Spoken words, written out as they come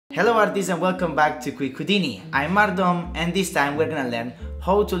Hello artists and welcome back to Quick Houdini. I'm marcdom and this time we're gonna learn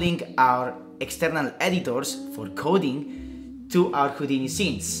how to link our external editors for coding to our Houdini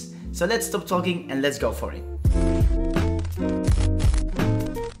scenes. So let's stop talking and let's go for it.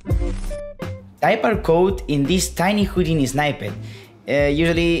 Type our code in this tiny Houdini snippet.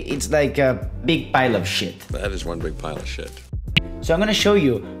 Usually it's like a big pile of shit. That is one big pile of shit. So I'm gonna show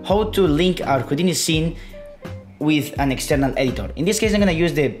you how to link our Houdini scene with an external editor. In this case, I'm gonna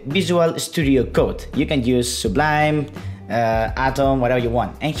use the Visual Studio Code. You can use Sublime, Atom, whatever you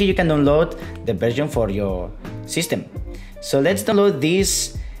want. And here you can download the version for your system. So let's download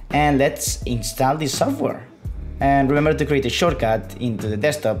this and let's install this software. And remember to create a shortcut into the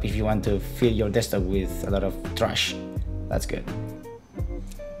desktop if you want to fill your desktop with a lot of trash. That's good.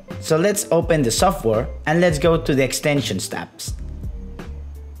 So let's open the software and let's go to the extensions tabs.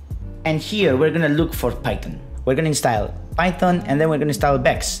 And here we're gonna look for Python. We're gonna install Python and then we're gonna install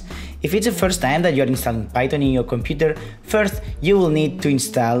Vex. If it's the first time that you're installing Python in your computer, first you will need to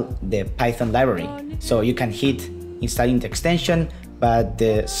install the Python library. So you can hit installing the extension, but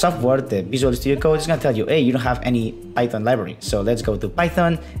the software, the Visual Studio Code, is gonna tell you, hey, you don't have any Python library. So let's go to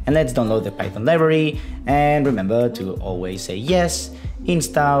Python and let's download the Python library. And remember to always say yes,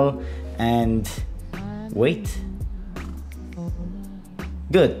 install, and wait.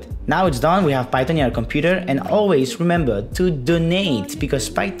 Good. Now it's done, we have Python in our computer, and always remember to donate because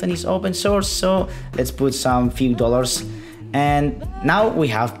Python is open source, so let's put some few dollars. And now we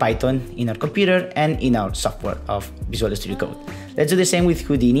have Python in our computer and in our software of Visual Studio Code. Let's do the same with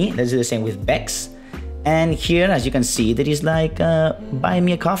Houdini, let's do the same with Vex. And here, as you can see, there is like buy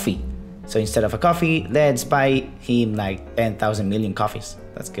me a coffee. So instead of a coffee, let's buy him like 10,000 million coffees.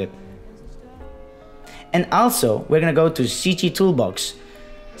 That's good. And also, we're gonna go to CG Toolbox.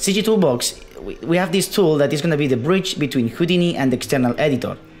 CG Toolbox, we have this tool that is going to be the bridge between Houdini and the external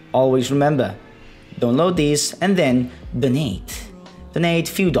editor. Always remember, download this and then donate. Donate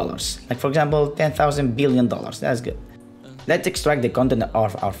few dollars, like for example, 10,000 billion dollars. That's good. Let's extract the content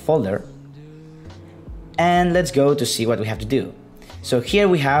of our folder and let's go to see what we have to do. So here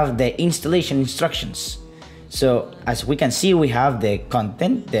we have the installation instructions. So as we can see, we have the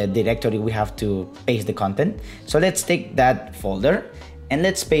content, the directory we have to paste the content. So let's take that folder and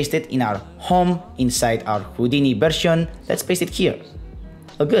let's paste it in our home inside our Houdini version. Let's paste it here.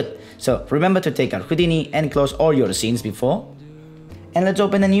 Oh, good. So remember to take our Houdini and close all your scenes before. And let's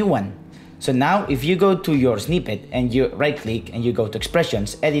open a new one. So now if you go to your snippet and you right click and you go to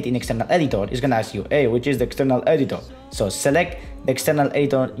expressions, edit in external editor, it's gonna ask you, hey, which is the external editor? So select the external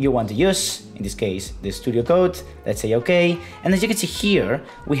editor you want to use, in this case, the studio code, let's say okay. And as you can see here,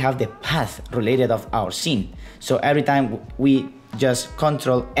 we have the path related of our scene. So every time we just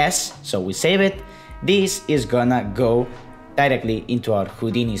Control S, so we save it, this is gonna go directly into our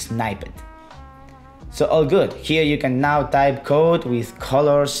Houdini snippet. So all good. Here you can now type code with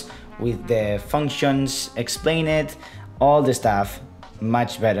colors, with the functions, explain it, all the stuff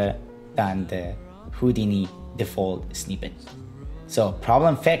much better than the Houdini default snippet. So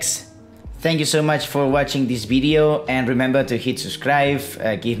problem fixed. Thank you so much for watching this video and remember to hit subscribe,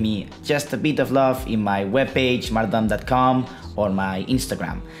 give me just a bit of love in my webpage marcdom.com or my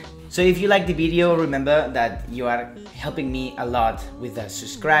Instagram. So if you like the video, remember that you are helping me a lot with a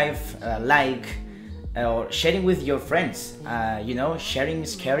subscribe, like, or sharing with your friends. You know, sharing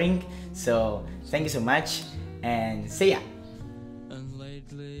is caring. So thank you so much and see ya.